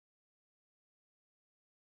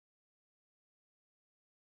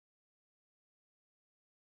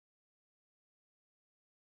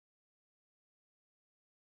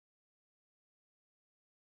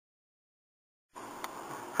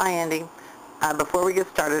Hi, Andy. Before we get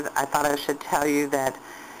started, I thought I should tell you that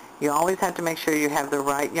you always have to make sure you have the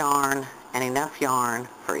right yarn and enough yarn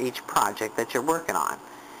for each project that you're working on.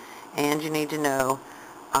 And you need to know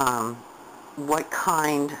what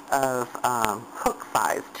kind of hook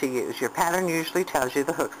size to use. Your pattern usually tells you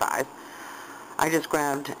the hook size. I just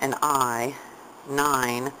grabbed an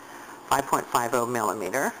I-9 5.50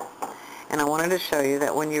 millimeter, and I wanted to show you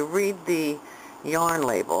that when you read the yarn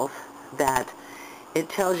labels that it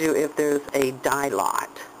tells you if there's a dye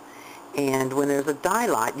lot. And when there's a dye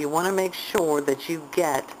lot, you want to make sure that you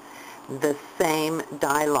get the same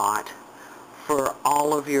dye lot for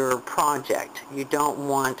all of your project. You don't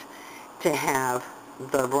want to have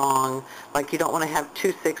the wrong, like you don't want to have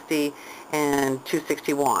 260 and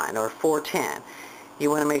 261 or 410. You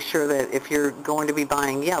want to make sure that if you're going to be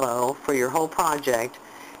buying yellow for your whole project,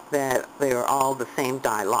 that they are all the same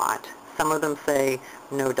dye lot. Some of them say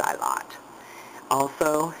no dye lot.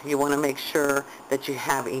 Also, you want to make sure that you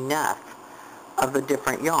have enough of the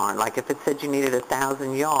different yarn. Like if it said you needed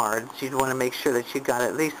 1,000 yards, you'd want to make sure that you got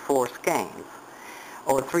at least 4 skeins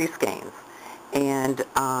or 3 skeins. And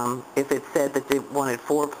if it said that they wanted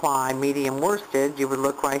 4-ply medium worsted, you would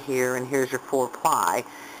look right here, and here's your 4-ply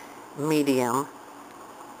medium.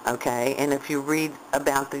 Okay, and if you read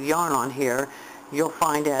about the yarn on here, you'll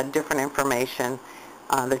find out different information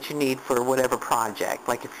that you need for whatever project.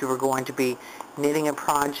 Like if you were going to be knitting a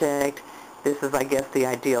project, this is, I guess, the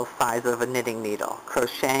ideal size of a knitting needle.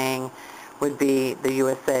 Crocheting would be, the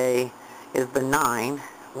USA is the 9,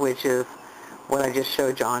 which is what I just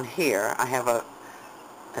showed you on here. I have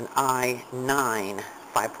an I-9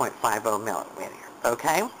 5.50 millimeter,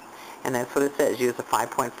 okay? And that's what it says. Use a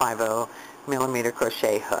 5.50 millimeter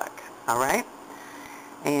crochet hook, all right?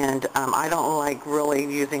 And I don't like really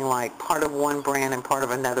using like part of one brand and part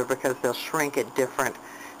of another because they'll shrink different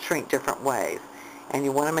ways. And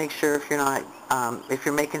you want to make sure if you're not, if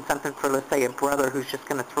you're making something for, let's say, a brother who's just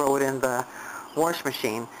going to throw it in the wash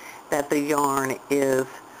machine, that the yarn is,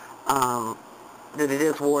 that it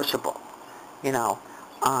is washable. You know,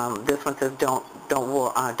 this one says don't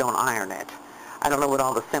iron it. I don't know what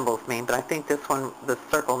all the symbols mean, but I think this one, the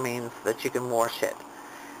circle, means that you can wash it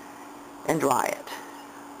and dry it.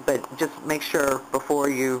 But just make sure before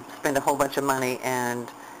you spend a whole bunch of money and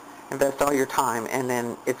invest all your time and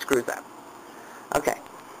then it screws up. Okay,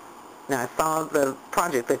 now I saw the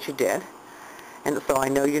project that you did, and so I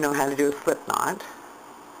know you know how to do a slip knot,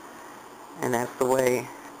 and that's the way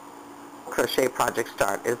crochet projects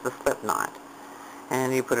start, is the slip knot,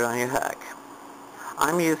 and you put it on your hook.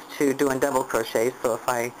 I'm used to doing double crochet, so if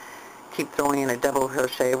I keep throwing in a double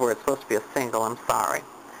crochet where it's supposed to be a single, I'm sorry.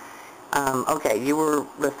 Okay, you were,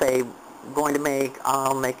 let's say, going to make,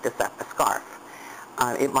 I'll make this up, a scarf.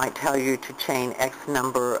 It might tell you to chain X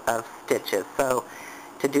number of stitches. So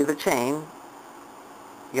to do the chain,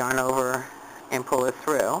 yarn over and pull it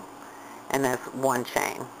through, and that's 1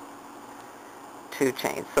 chain, 2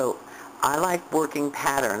 chains. So I like working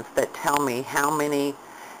patterns that tell me how many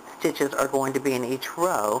stitches are going to be in each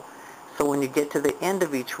row, so when you get to the end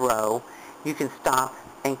of each row, you can stop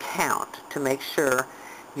and count to make sure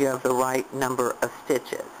you have the right number of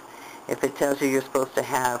stitches. If it tells you you're supposed to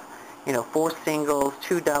have, you know, 4 singles,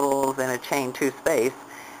 2 doubles, and a chain 2 space,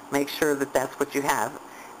 make sure that that's what you have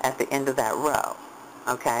at the end of that row.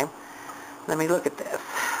 Okay? Let me look at this.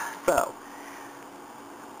 So,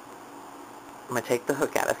 I'm going to take the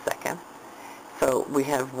hook out a second. So we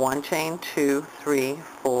have 1 chain, 2, 3,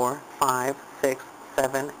 4, 5, 6,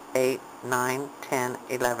 7, 8, 9, 10,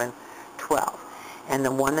 11, 12. And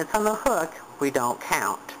the one that's on the hook, we don't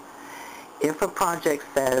count. If a project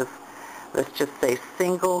says, let's just say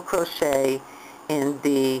single crochet in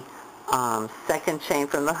the 2nd chain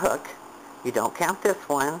from the hook, you don't count this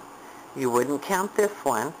one. You wouldn't count this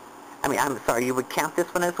one. I mean, I'm sorry, you would count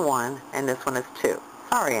this one as 1 and this one as 2.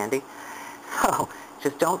 Sorry, Andy. So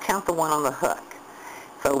just don't count the one on the hook.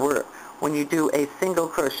 So when you do a single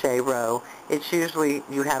crochet row, it's usually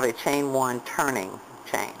you have a chain 1 turning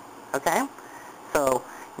chain. Okay? So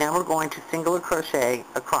now we're going to single crochet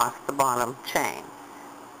across the bottom chain.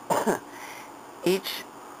 Each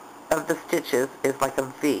of the stitches is like a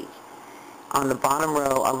V. On the bottom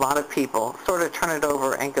row, a lot of people sort of turn it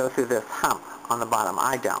over and go through this hump on the bottom.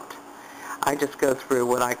 I don't. I just go through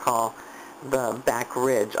what I call the back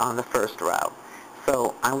ridge on the first row.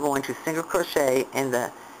 So I'm going to single crochet in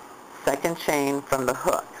the 2nd chain from the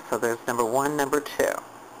hook. So there's number 1, number 2.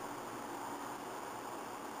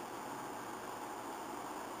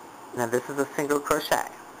 Now this is a single crochet.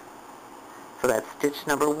 So that's stitch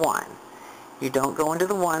number 1. You don't go into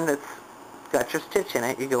the one that's got your stitch in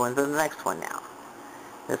it, you go into the next one now.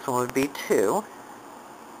 This one would be 2.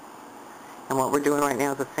 And what we're doing right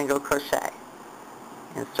now is a single crochet.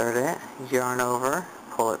 Insert it, yarn over,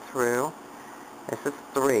 pull it through. This is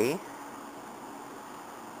 3.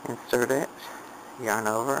 Insert it, yarn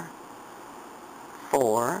over,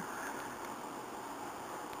 4,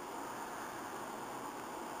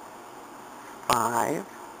 5,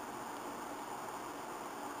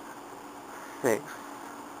 6,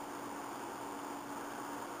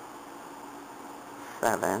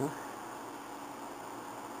 7,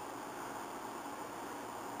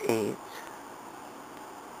 8,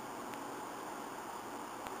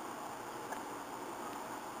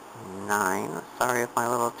 9. Sorry if my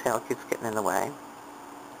little tail keeps getting in the way.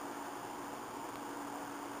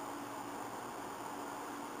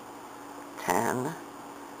 10.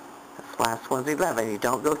 This last one's 11. You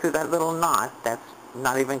don't go through that little knot. That's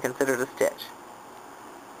not even considered a stitch.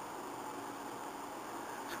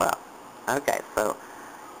 12. Okay, so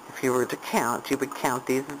if you were to count, you would count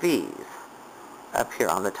these V's up here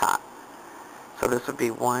on the top. So this would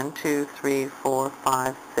be 1, 2, 3, 4,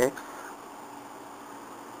 5, 6,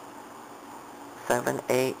 7,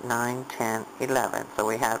 8, 9, 10, 11. So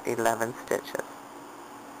we have 11 stitches.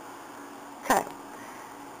 Okay.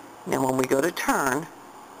 Now when we go to turn,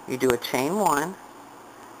 you do a chain 1,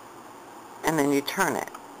 and then you turn it.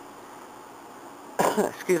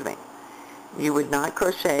 Excuse me. You would not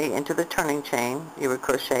crochet into the turning chain. You would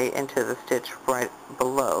crochet into the stitch right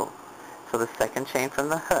below. So the second chain from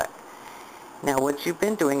the hook. Now what you've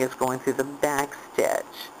been doing is going through the back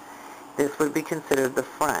stitch. This would be considered the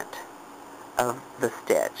front of the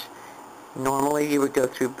stitch. Normally you would go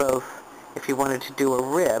through both. If you wanted to do a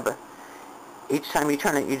rib, each time you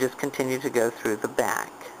turn it, you just continue to go through the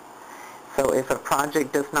back. So if a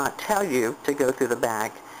project does not tell you to go through the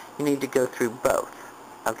back, you need to go through both,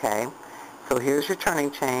 okay? So here's your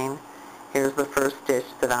turning chain. Here's the first stitch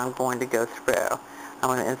that I'm going to go through. I'm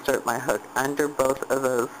going to insert my hook under both of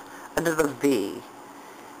those, under the V.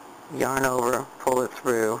 Yarn over, pull it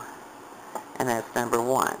through, and that's number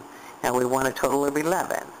 1. Now we want a total of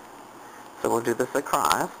 11. So we'll do this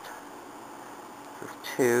across. This is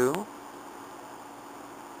 2,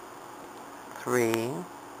 3,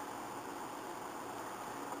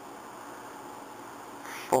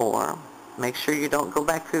 4. Make sure you don't go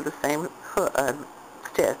back through the same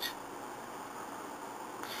stitch.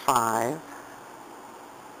 5.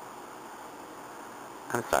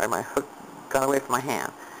 I'm sorry, my hook got away from my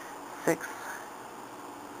hand. 6,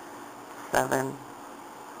 7,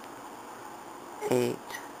 8,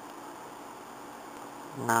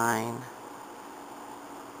 9,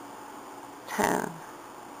 10.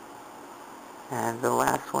 And the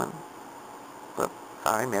last one, whoops,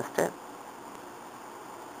 sorry, missed it.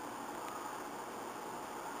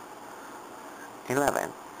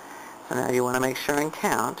 11. So now you want to make sure and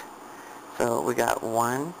count. So we got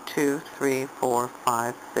 1, 2, 3, 4,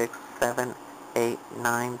 5, 6, 7, 8,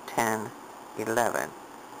 9, 10, 11.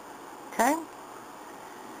 Okay? And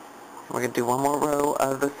we're going to do one more row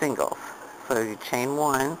of the singles. So you chain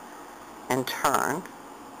 1 and turn.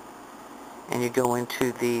 And you go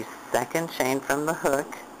into the second chain from the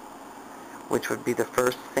hook, which would be the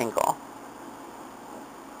first single.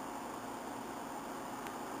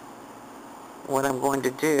 What I'm going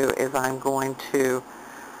to do is I'm going to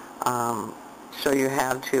show you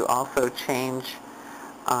how to also change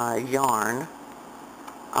yarn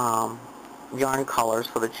color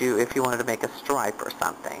so that if you wanted to make a stripe or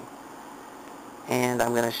something. And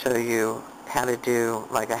I'm going to show you how to do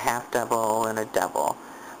like a half double and a double.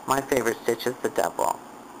 My favorite stitch is the double.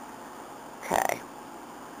 Okay.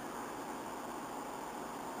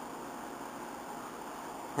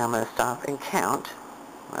 Now I'm going to stop and count.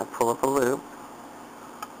 I'm going to pull up a loop.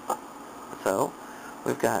 So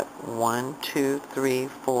we've got 1, 2, 3,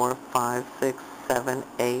 4, 5, 6, 7,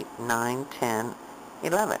 8, 9, 10,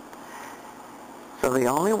 11. So the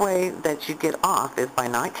only way that you get off is by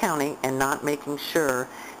not counting and not making sure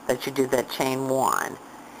that you did that chain 1.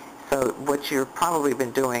 So what you've probably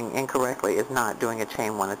been doing incorrectly is not doing a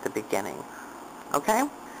chain 1 at the beginning. Okay?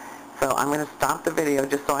 So I'm going to stop the video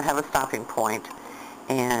just so I have a stopping point,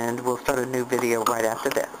 and we'll start a new video right after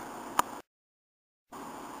this.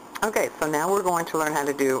 Okay, so now we're going to learn how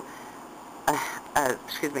to do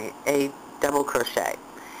a double crochet.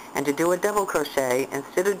 And to do a double crochet,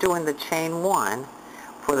 instead of doing the chain 1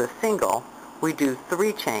 for the single, we do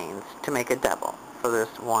 3 chains to make a double. So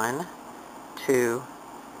there's 1, 2,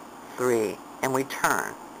 3, and we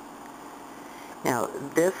turn. Now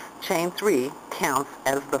this chain 3 counts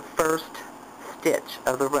as the first stitch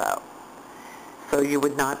of the row. So you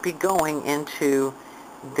would not be going into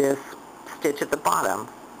this stitch at the bottom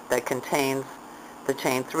that contains the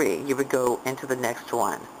chain 3. You would go into the next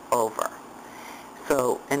one over.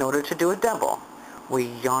 So in order to do a double, we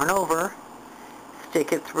yarn over,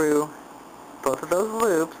 stick it through both of those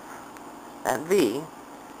loops, that V,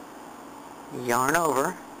 yarn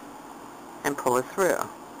over, and pull it through.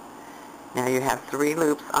 Now you have 3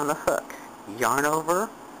 loops on the hook. Yarn over,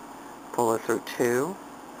 pull it through 2,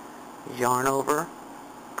 yarn over,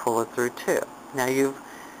 pull it through 2. Now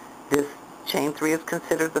this chain 3 is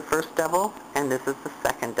considered the first double, and this is the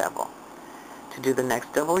second double. To do the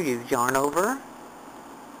next double, you yarn over,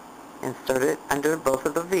 insert it under both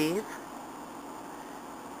of the V's,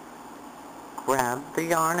 grab the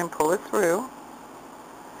yarn and pull it through.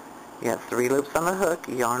 You have 3 loops on the hook,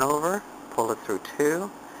 yarn over, pull it through 2,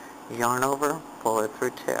 yarn over, pull it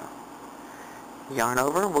through 2. Yarn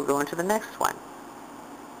over, we'll go into the next one.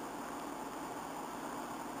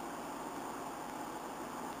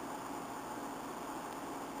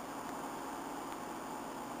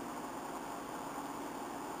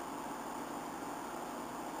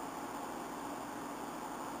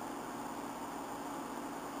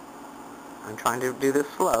 I'm trying to do this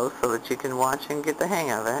slow so that you can watch and get the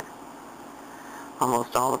hang of it.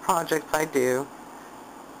 Almost all the projects I do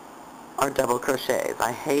are double crochets.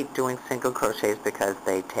 I hate doing single crochets because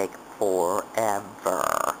they take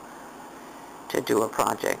forever to do a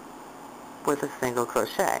project with a single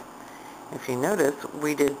crochet. If you notice,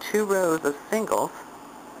 we did 2 rows of singles.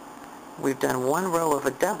 We've done 1 row of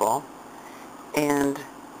a double, and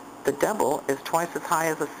the double is twice as high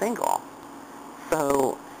as a single.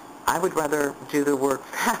 So I would rather do the work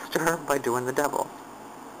faster by doing the double.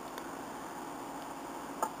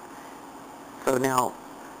 So now,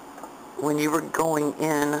 when you were going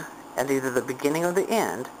in at either the beginning or the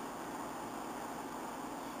end,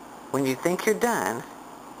 when you think you're done,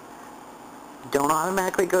 don't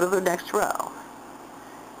automatically go to the next row.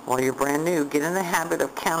 While you're brand new, get in the habit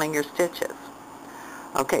of counting your stitches.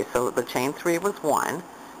 Okay, so the chain 3 was 1,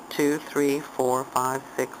 2, 3, 4, 5,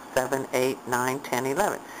 6, 7, 8, 9, 10,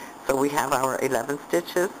 11. So we have our 11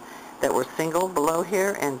 stitches that were single below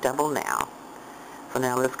here and double now. So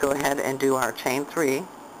now let's go ahead and do our chain 3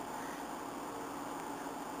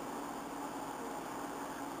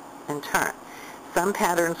 and turn. Some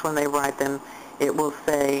patterns, when they write them, it will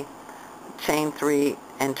say chain 3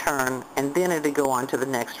 and turn, and then it'll go on to the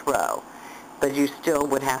next row. But you still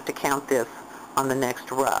would have to count this on the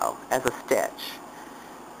next row as a stitch.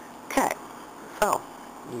 Okay, so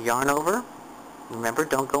yarn over. Remember,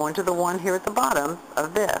 don't go into the one here at the bottom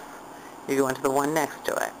of this. You go into the one next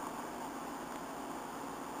to it.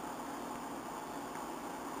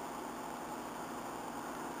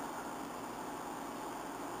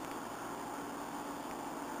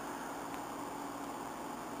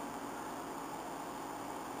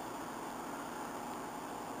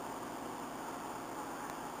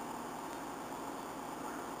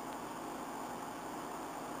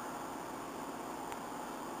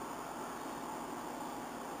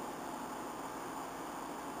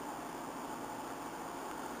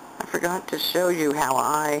 I forgot to show you how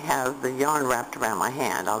I have the yarn wrapped around my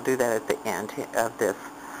hand. I'll do that at the end of this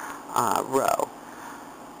row.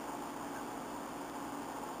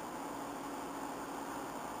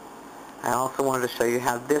 I also wanted to show you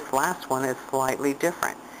how this last one is slightly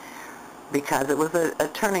different. Because it was a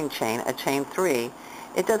turning chain, a chain 3,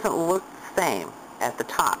 it doesn't look the same at the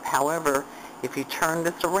top. However, if you turn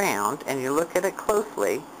this around and you look at it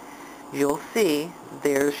closely, you'll see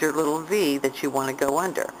there's your little V that you want to go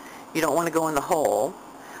under. You don't want to go in the hole.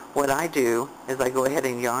 What I do is I go ahead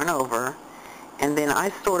and yarn over, and then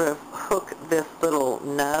I sort of hook this little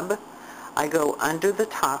nub. I go under the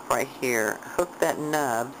top right here, hook that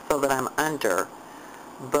nub so that I'm under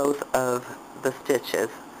both of the stitches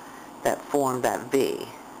that form that V.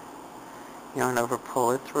 Yarn over,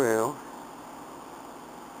 pull it through,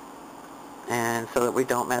 and so that we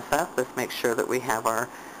don't mess up, let's make sure that we have our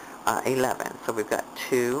 11. So we've got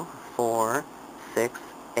 2, 4, 6,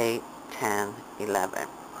 8, 10, 11.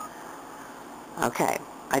 Okay,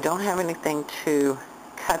 I don't have anything to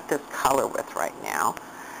cut this color with right now.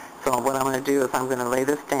 So what I'm going to do is I'm going to lay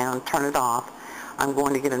this down, turn it off. I'm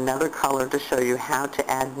going to get another color to show you how to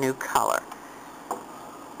add new color.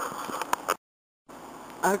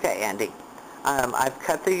 Okay, Andee, I've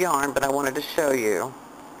cut the yarn, but I wanted to show you.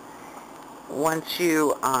 Once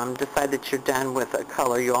you decide that you're done with a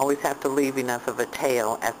color, you always have to leave enough of a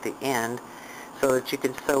tail at the end so that you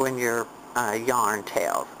can sew in your yarn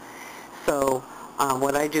tails. So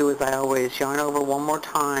what I do is I always yarn over one more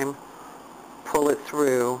time, pull it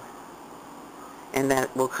through, and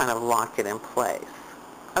that will kind of lock it in place.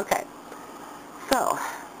 Okay, so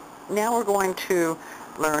now we're going to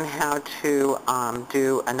learn how to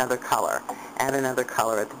do another color, add another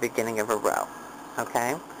color at the beginning of a row.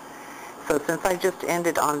 okay? So since I just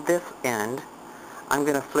ended on this end, I'm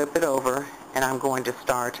going to flip it over and I'm going to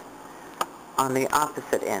start on the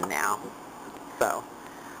opposite end now. So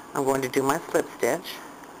I'm going to do my slip stitch.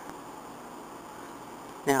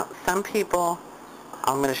 Now some people,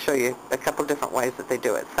 I'm going to show you a couple different ways that they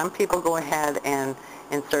do it. Some people go ahead and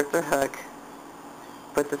insert their hook,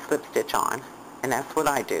 put the slip stitch on, and that's what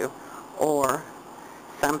I do. Or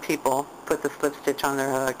some people put the slip stitch on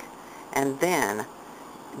their hook and then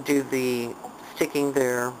do the sticking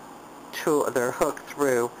their hook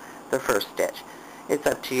through the first stitch. It's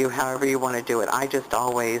up to you however you want to do it. I just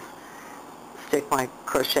always stick my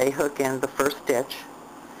crochet hook in the first stitch,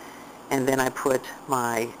 and then I put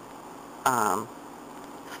my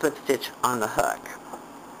slip stitch on the hook.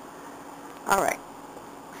 Alright,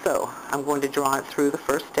 so I'm going to draw it through the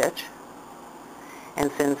first stitch,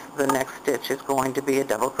 and since the next stitch is going to be a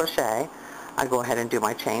double crochet, I go ahead and do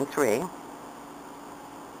my chain 3.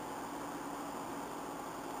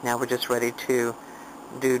 Now we're just ready to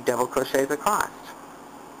do double crochets across.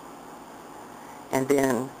 And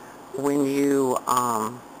then when you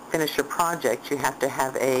finish your project, you have to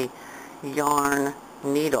have a yarn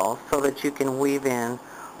needle so that you can weave in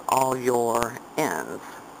all your ends.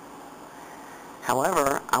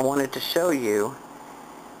 However, I wanted to show you,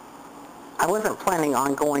 I wasn't planning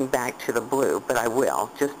on going back to the blue, but I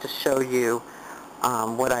will, just to show you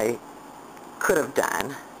what I could have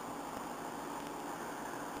done.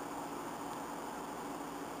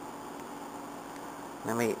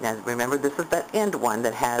 Now remember, this is that end one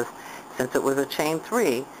that has, since it was a chain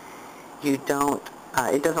 3, you don't,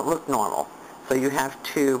 it doesn't look normal. So you have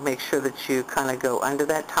to make sure that you kind of go under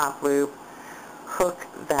that top loop, hook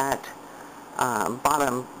that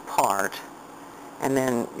bottom part, and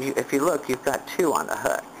then if you look, you've got 2 on the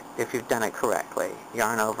hook, if you've done it correctly.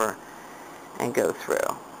 Yarn over and go through.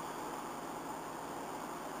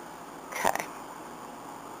 Okay.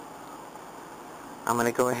 I'm going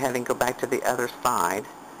to go ahead and go back to the other side,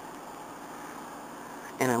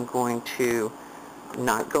 and I'm going to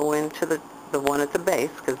not go into the one at the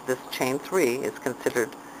base, because this chain 3 is considered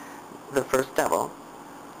the first double.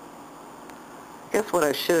 I guess what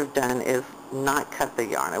I should have done is not cut the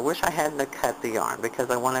yarn. I wish I hadn't cut the yarn,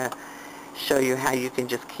 because I want to show you how you can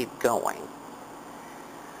just keep going.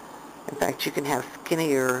 In fact, you can have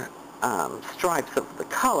skinnier stripes of the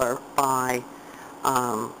color by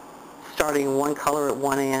starting one color at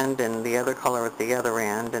one end and the other color at the other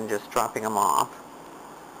end, and just dropping them off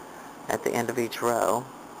at the end of each row.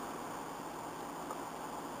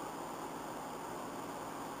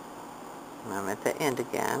 And I'm at the end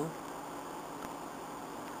again.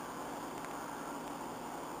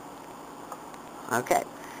 Okay.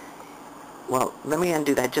 Well, let me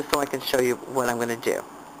undo that just so I can show you what I'm going to do.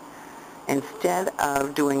 Instead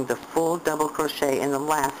of doing the full double crochet in the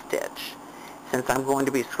last stitch, since I'm going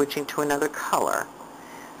to be switching to another color,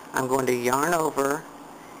 I'm going to yarn over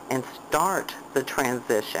and start the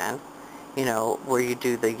transition, you know, where you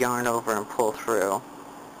do the yarn over and pull through,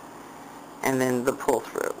 and then the pull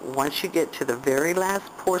through. Once you get to the very last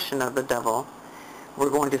portion of the double, we're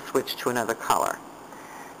going to switch to another color.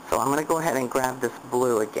 So I'm going to go ahead and grab this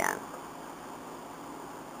blue again.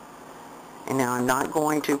 And now I'm not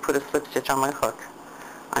going to put a slip stitch on my hook.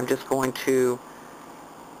 I'm just going to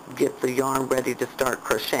get the yarn ready to start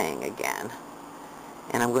crocheting again.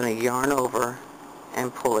 And I'm going to yarn over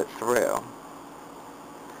and pull it through.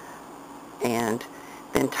 And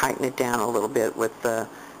then tighten it down a little bit with the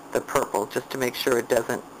purple, just to make sure it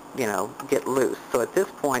doesn't, you know, get loose. So at this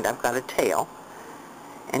point I've got a tail,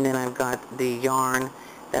 and then I've got the yarn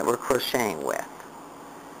that we're crocheting with.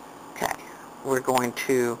 Okay, we're going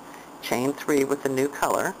to chain 3 with the new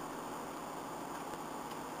color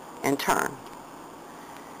and turn.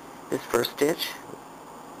 This first stitch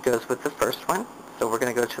goes with the first one, so we're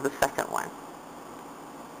going to go to the second one.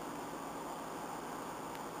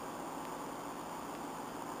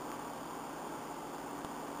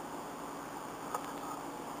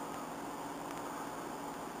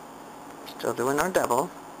 Still doing our double.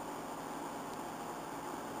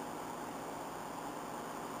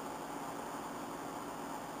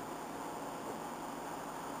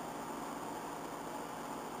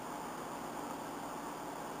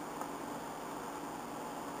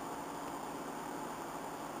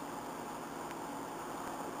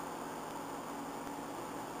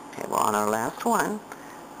 Okay, well, on our last one,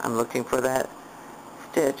 I'm looking for that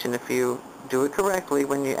stitch, and if you do it correctly,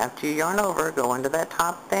 after you yarn over, go into that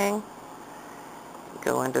top thing,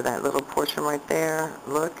 go into that little portion right there,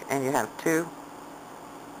 look, and you have 2.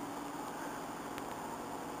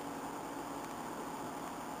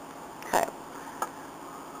 Okay.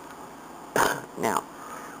 Now,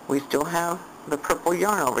 we still have the purple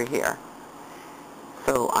yarn over here.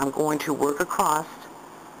 So I'm going to work across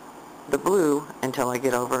the blue until I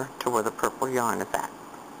get over to where the purple yarn is at.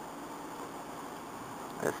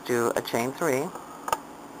 Let's do a chain 3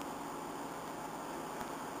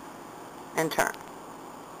 and turn.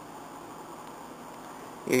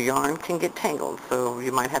 Your yarn can get tangled, so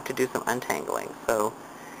you might have to do some untangling. So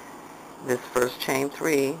this first chain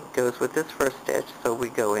 3 goes with this first stitch, so we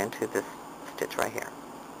go into this stitch right here.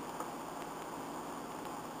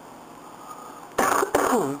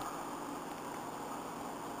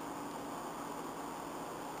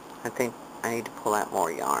 I think I need to pull out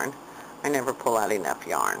more yarn. I never pull out enough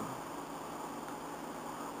yarn.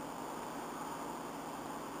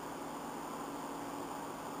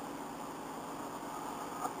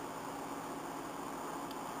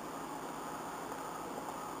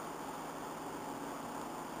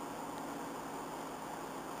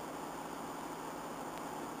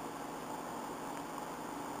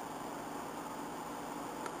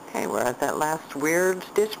 Okay, we're at that last weird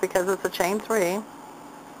stitch because it's a chain 3.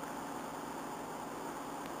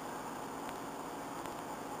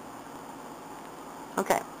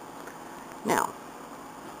 Okay, now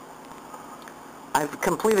I've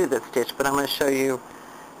completed this stitch, but I'm going to show you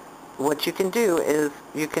what you can do is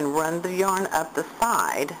you can run the yarn up the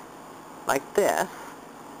side like this,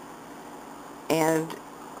 and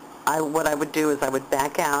what I would do is I would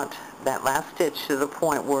back out that last stitch to the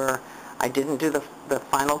point where I didn't do the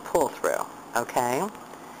final pull through. Okay,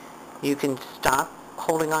 you can stop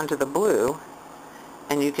holding on to the blue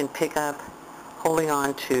and you can pick up holding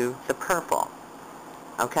on to the purple.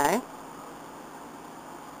 Okay,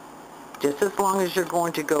 just as long as you're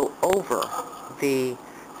going to go over the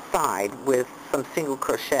side with some single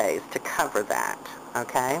crochets to cover that.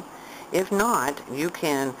 Okay, if not, you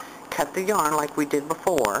can cut the yarn like we did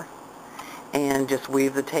before and just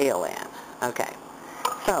weave the tail in. Okay,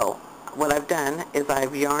 so what I've done is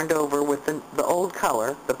I've yarned over with the old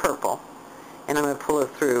color, the purple, and I'm going to pull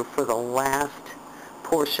it through for the last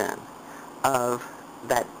portion of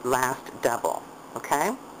that last double.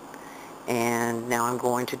 Okay, and now I'm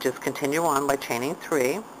going to just continue on by chaining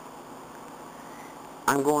 3.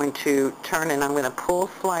 I'm going to turn and I'm going to pull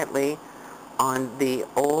slightly on the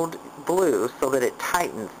old blue so that it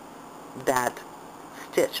tightens that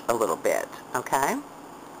stitch a little bit. Okay,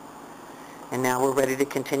 and now we're ready to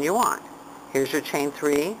continue on. Here's your chain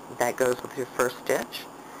 3 that goes with your first stitch.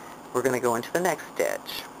 We're going to go into the next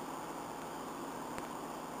stitch.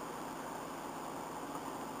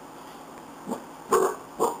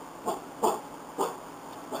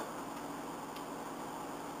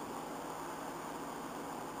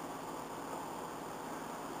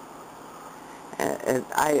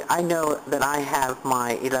 I know that I have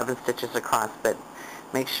my 11 stitches across, but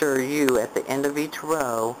make sure you, at the end of each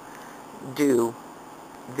row, do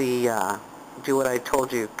what I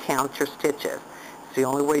told you, count your stitches. It's the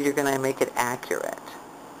only way you're going to make it accurate.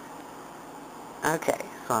 Okay,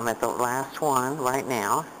 so I'm at the last one right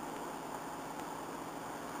now.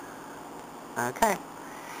 Okay,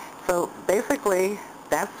 so basically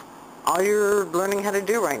that's all you're learning how to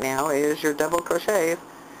do right now is your double crochets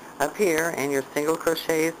up here and your single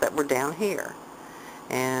crochets that were down here.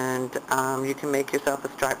 And you can make yourself a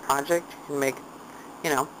stripe project. You can make,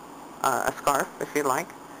 you know, a scarf if you like.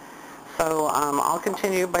 So I'll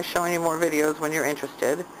continue by showing you more videos when you're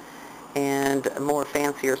interested and more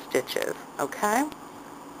fancier stitches. Okay?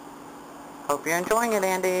 Hope you're enjoying it,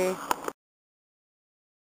 Andee.